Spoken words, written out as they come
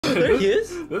There he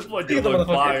is. This boy dude's on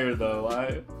fire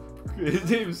though. His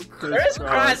name's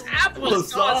CrissCross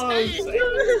applesauce.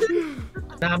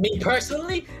 Nah, me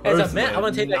personally, as a man, I'm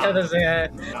gonna take that as a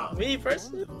me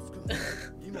personally.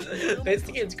 This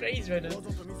game's crazy right now.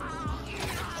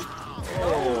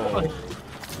 Oh,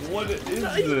 what is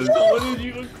this? What did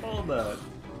you even call that?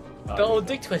 Double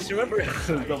dick twist, remember?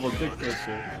 Double dick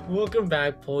twister. Welcome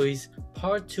back, boys.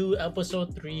 Part 2,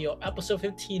 episode 3, or episode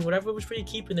 15, whatever was for you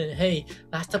keeping it. Hey,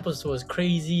 last episode was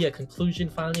crazy. A conclusion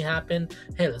finally happened.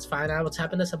 Hey, let's find out what's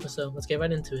happened this episode. Let's get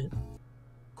right into it.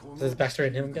 So there's backstory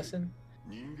in him, I'm guessing?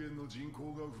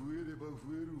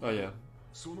 Oh, yeah.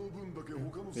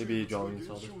 Maybe Jolyne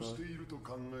saw this.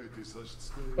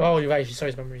 Oh, you're right. She saw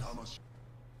his memories.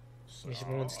 She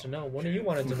wants to know. What do you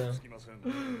want to know?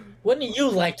 What do you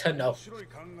like to know?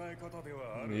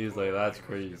 He's like, that's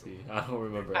crazy. I don't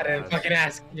remember. I didn't fucking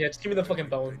ask. Yeah, just give me the fucking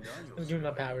bone. Give me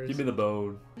my powers. Give me the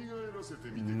bone.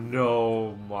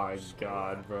 No, my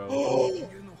God, bro.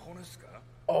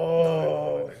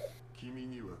 Oh.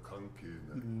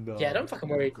 No. Yeah, don't fucking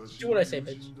worry. Do what I say,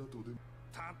 bitch.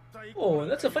 Oh,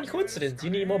 that's a funny coincidence.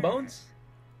 You need more bones?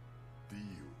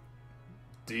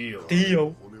 Dio.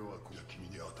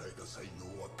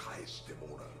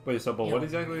 Wait, so, but what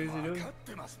exactly is he doing?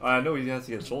 I know he has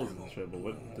to get souls and shit, but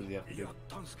what does he have to do?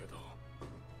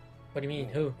 What do you mean?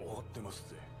 Who?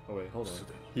 Oh wait, hold on.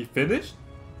 He finished?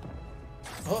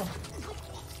 Oh.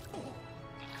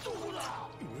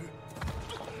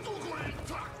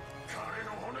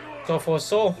 Go for a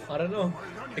soul. I don't know.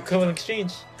 Equivalent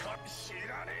exchange.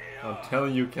 I'm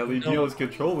telling you, Kelly, Dio's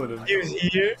controlling him. Dio's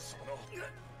here.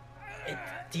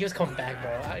 Dio's coming back,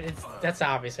 bro. That's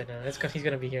obvious right now. He's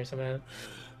gonna be here somehow.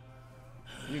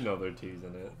 You know they're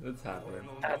teasing it. It's happening.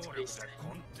 That's crazy.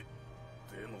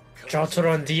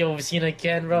 Jotaro and Dio we've seen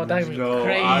again, bro. That would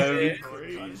be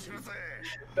crazy.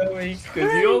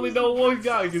 Because you only know one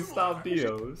guy can stop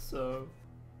Dio, so.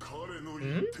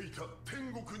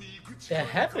 Yeah,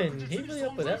 heaven. He's really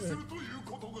up with heaven.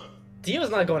 Dio's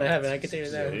not going to heaven, I can tell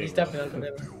you that. He's definitely not going to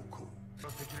heaven.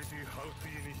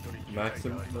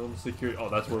 Maximum security. Oh,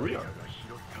 that's where we are.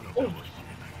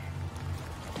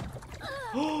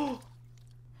 Oh.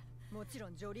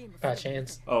 Bad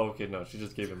chance. Oh, okay, no, she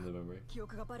just gave him the memory.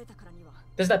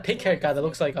 There's that pink haired guy that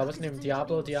looks like, what's his name?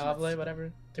 Diablo, whatever.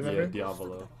 Do you remember? Yeah,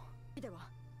 Diablo.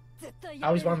 I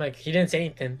always want like, he didn't say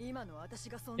anything.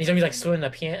 He's always like still in the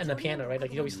piano, right?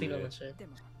 Like he's always sleeping and shit.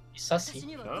 He's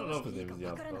sussy. I don't know if his name is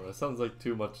Diablo. That sounds like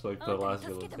too much like the last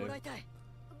villain's name.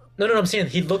 No, I'm saying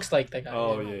he looks like that guy.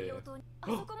 Oh, yeah.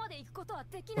 What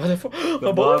the fuck?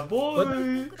 The bad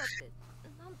boy!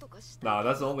 Nah,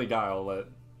 that's the only guy I'll let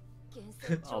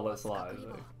slide.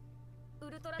 Like.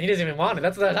 He doesn't even want it.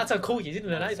 That's how cool he is. He's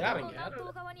even nice having it.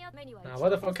 Nah, what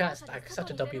the fuck? Like,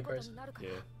 such a W person. Yeah.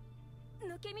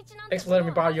 Thanks for letting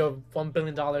me borrow your $1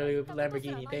 billion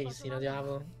Lamborghini. Thanks, you know,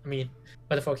 Diablo. I mean,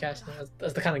 what the forecast?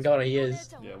 That's the kind of guy he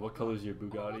is. Yeah, what color is your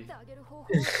Bugatti?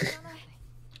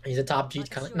 He's a top G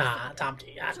kind of. Nah, top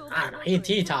G. I don't know.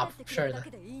 He top, sure.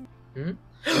 Hmm?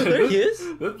 There he is.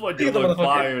 This boy dude's on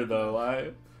fire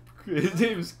though. His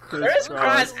name's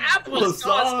CrissCross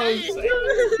applesauce.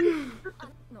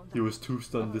 He was too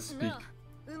stunned to speak.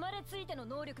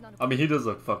 I mean, he does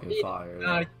look fucking fire.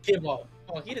 Nah, give up.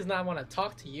 Oh, he does not want to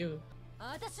talk to you.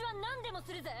 Oh.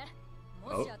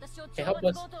 Hey, help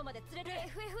us.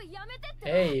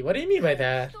 Hey, what do you mean by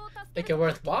that? Make it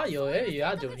worthwhile, hey,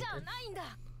 I'll do anything.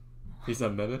 He's a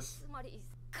menace?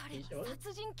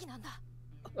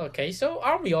 Okay, so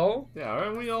aren't we all? Yeah,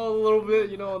 aren't we all a little bit,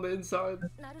 you know, on the inside?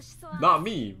 Not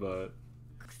me, but...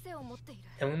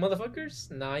 Killing motherfuckers?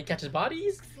 Nah, he catches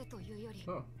bodies?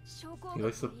 Oh. He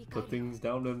likes to put things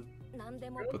down and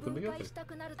put them together.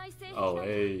 Oh,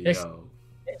 hey, yo.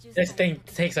 This thing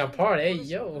takes apart, hey,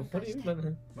 yo. What do you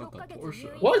mean? Not the Porsche.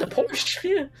 What, the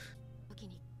Porsche?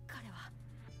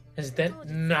 Is that?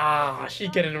 Nah, she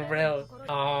getting railed.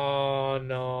 Oh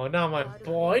no, not my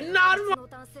boy, not my.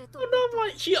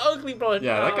 She ugly, bro.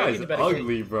 Yeah, that guy's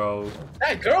ugly, King. Bro.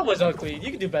 That girl was ugly. You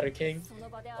can do better, King.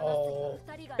 Oh,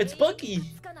 it's Bucky.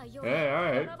 Hey,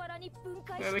 alright.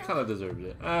 Yeah, they kind of deserved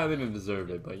it. They didn't deserve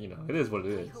it, but you know, it is what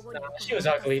it is. Nah, she was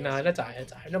ugly. Nah, that's alright.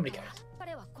 Nobody cares.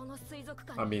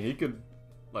 I mean, he could,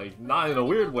 like, not in a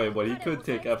weird way, but he could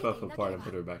take FF apart and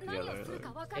put her back together. Like.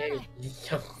 Hey,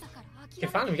 yo. Okay,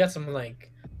 finally we got some,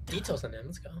 like, details on him.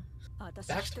 Let's go.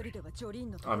 Backstory.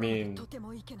 I mean,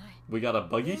 we got a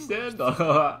buggy stand?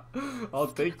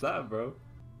 I'll take that, bro.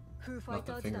 Not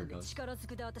the finger gun.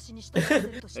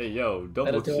 Hey, yo,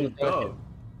 double cheek up.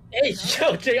 Hey,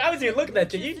 yo, Jay, I was even looking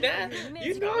at you.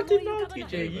 You naughty,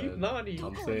 Jay. You naughty.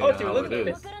 I'm saying I was how even looking it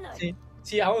at is. this.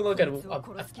 See, I only look at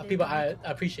people I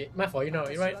appreciate. My fault, you know,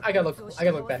 you're right. I gotta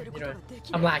look better, you know.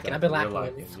 I'm lacking. I've been You're lacking.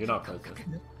 lacking. You're not present.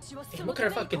 Damn, look at her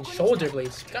fucking shoulder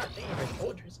blades. God damn, her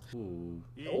shoulders. Ooh.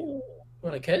 Oh,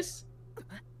 wanna kiss?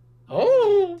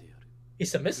 Oh,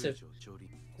 he's submissive.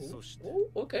 Oh,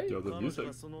 okay. Yo, the music.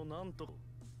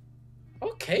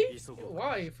 Okay.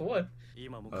 Why? For what? I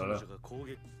don't know. What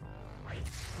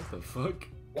the fuck?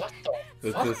 What the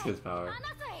This is his power.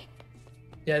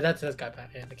 Yeah, that's guy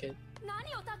back. Yeah, the kid.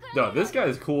 No, this guy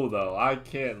is cool though. I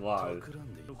can't lie.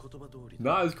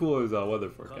 Not as cool as weather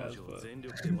forecast, but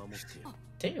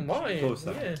Damn, why? Close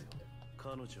Yeah. second.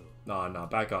 Nah,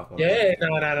 back off. Yeah,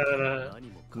 no.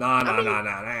 Nah.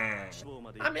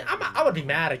 I mean, I would be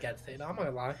mad against it. I'm not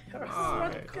gonna lie.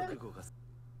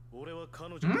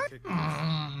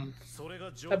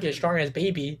 That'd be a strong ass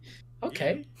baby.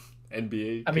 Okay.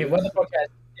 NBA. I mean, what the fuck?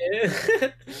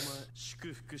 Yeah.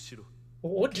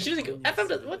 What did you think? FM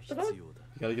does what the fuck? You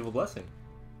gotta give a blessing.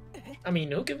 I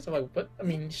mean, who gives a fuck? What? I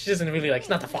mean, she doesn't really like. It's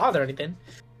not the father or anything.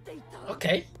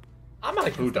 Okay. I'm not.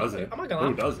 Who doesn't? I'm not gonna lie.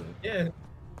 Who doesn't? Yeah.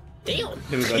 Damn.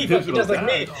 It was He fucking does like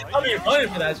me. I'll be running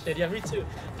for that shit. Yeah, me too.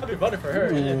 I'll be running for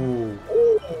her. Yeah. Ooh.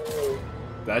 Ooh.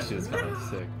 That shit's kind of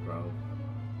sick, bro.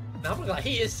 Nah, I'm not gonna lie.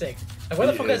 He is sick. Like, what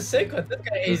the fuck is sick? But this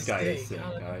guy is sick.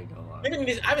 I ain't gonna lie.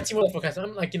 I haven't seen what the fuck.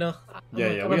 I'm like, you know.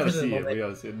 Yeah, we gotta see it. We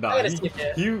gotta see it. Nah,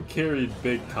 it, you carried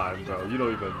big time, bro. You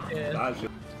don't even. Yeah. That shit.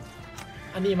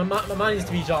 I mean, my mind needs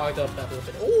to be jogged up that little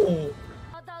bit. Ooh.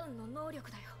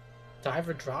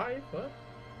 Diver drive? What?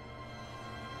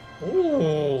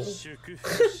 Ooh.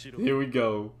 Here we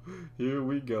go. Here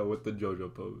we go with the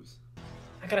JoJo pose.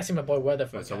 I gotta see my boy weather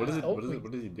for. Wait, so what is it? What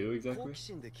does he do exactly? I mean,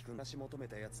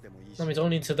 it's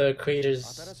only to the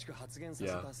creators.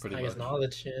 Yeah, pretty I much. guess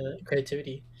knowledge,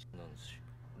 creativity.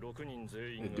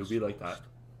 It do be like that.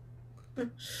 The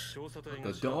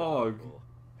dog.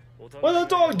 What's the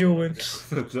dog doing?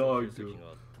 The dog doing.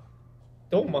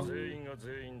 Doma. What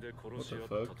the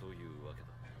fuck?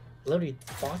 Literally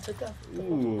fought to death.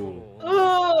 Ooh.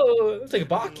 Oh, it's like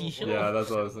Baki. Yeah, that's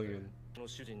what I was thinking.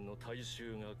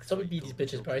 Somebody beat these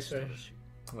bitches, bro, I swear.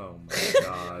 Oh my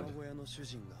god.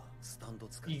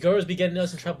 You girls be getting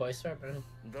us in trouble, I swear, bro.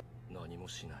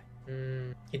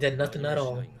 He did nothing at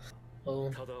all. Oh.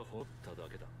 What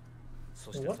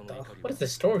the? What is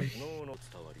this story?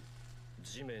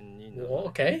 Whoa,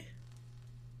 okay.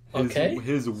 Okay.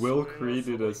 His will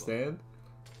created a stand?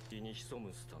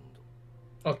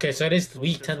 Okay, so it is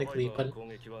weak technically, but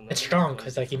it's strong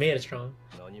because like he made it strong.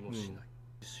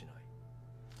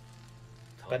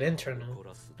 But internal.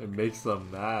 It makes them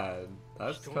mad.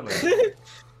 That's kind of.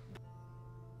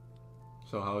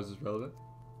 So how is this relevant?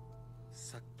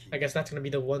 I guess that's gonna be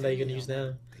the one that you're gonna use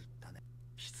now.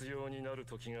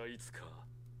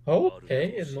 Oh,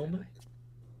 okay, in a moment.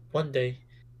 One day.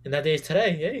 And that day is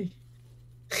today, hey.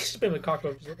 She's been with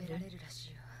cockroaches.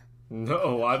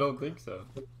 No, I don't think so.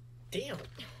 Damn.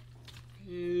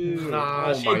 Ew.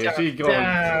 Nah, oh my god, she going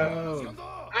down.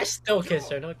 I still kiss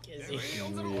her, no kissing.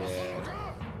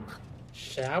 Yeah.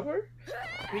 Shower?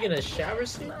 We gonna shower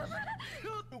soon?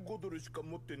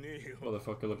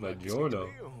 Motherfucker look like Giorno.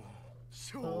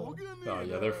 Oh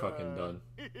yeah, they're fucking done.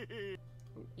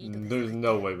 There's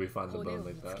no way we find the bone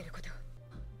like that.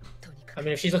 I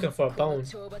mean, if she's looking for a bone,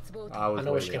 I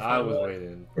was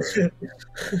waiting.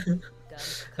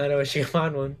 I know where she can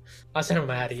find one. I'll send her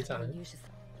my Addy time.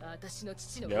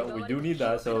 Yeah, we do need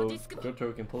that so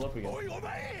Jojo can pull up again.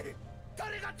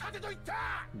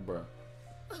 Bruh.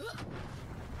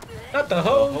 Not the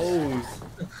hose!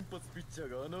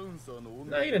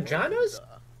 No, you didn't drown us?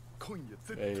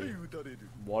 Hey,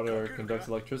 water conducts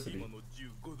electricity.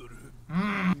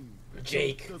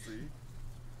 Jake.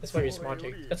 That's why you're smart,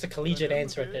 Jake. That's a collegiate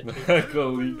answer right there.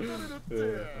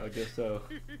 Yeah, I guess so.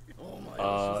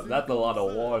 That's a lot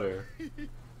of water.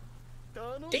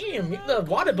 Damn, the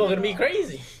water bill gonna be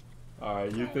crazy.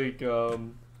 Alright, you think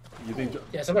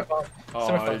Yeah, somewhere far.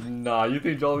 Nah, you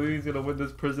think Jolyne's gonna win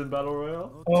this prison battle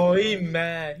royale? Oh, he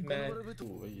mad, man.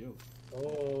 Ooh, hey, yo.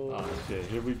 Oh. Ah, shit,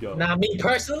 here we go. Nah, me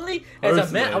personally, as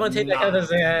a man, I'm gonna take that as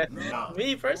a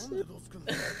me personally.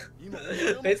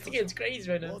 This game's crazy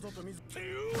right now.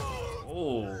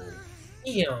 Oh.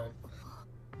 Damn.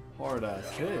 Hard ass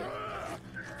hit.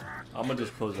 I'm gonna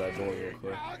just close that door real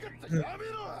quick.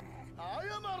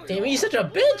 Damn, he's such a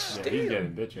bitch. Yeah, Damn. he's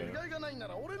getting bitch right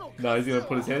now. He's gonna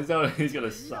put his hands down and he's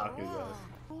gonna sock his ass.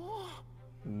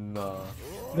 Nah.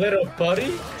 Little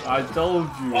buddy. I told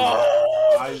you.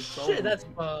 Oh, I told shit, you. that's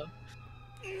fun.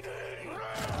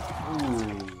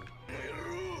 Ooh.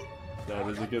 That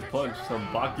is a good punch. Some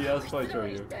Baki ass fights right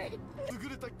here.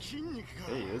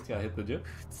 Hey, this guy hit the gym.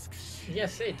 Yeah,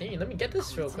 say, dang, let me get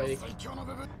this real quick.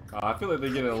 I feel like they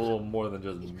get a little more than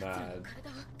just mad.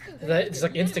 It's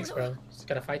like instincts, bro. Just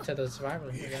gotta fight to the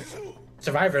survivor, I guess.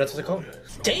 Survivor, that's what it's called.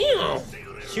 Damn!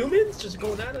 Humans just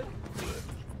going at it.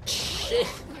 Shit.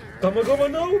 Goma,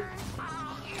 no!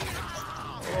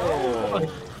 Oh,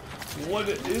 what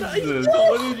is this?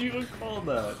 What did you even call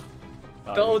that?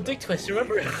 Double dick twist,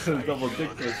 remember? Double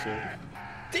dick twister.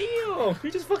 Damn!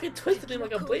 We just fucking twisted him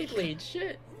like a blade.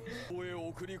 Shit.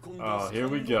 Oh, here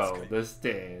we go. The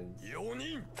stands.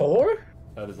 4?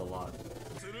 That is a lot.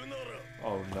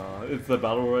 Oh no, it's the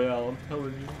battle royale. I'm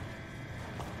telling you.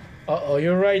 Uh-oh,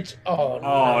 you're right. Oh no.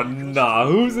 Oh nah,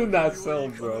 who's in that cell,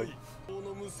 bro?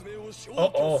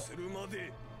 Uh-oh.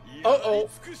 Uh-oh.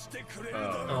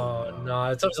 Oh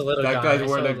no, it's up to little guy. That guy's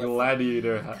wearing a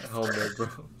gladiator helmet, bro.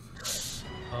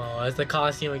 Oh, it's the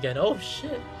costume again. Oh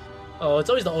shit. Oh, it's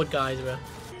always the old guys, bro.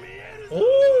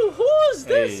 Oh, who's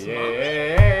this?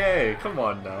 Hey, come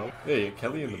on now. Hey,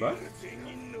 Kelly in the back?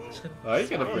 Oh, you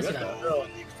gonna forget that.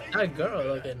 That girl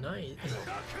looking nice.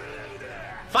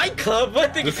 Fight Club,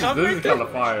 what the This is kind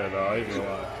of fire though, I ain't gonna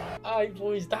lie. Alright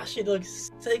boys, that shit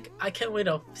looks sick. I can't wait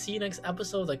to see you next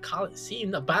episode.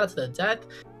 Seeing the battle to the death.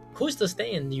 Who's the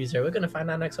stand user? We're gonna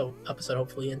find out next episode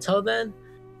hopefully. Until then,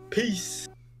 peace.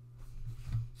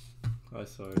 I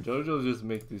swear, JoJo's just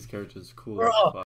make these characters cool. Bro.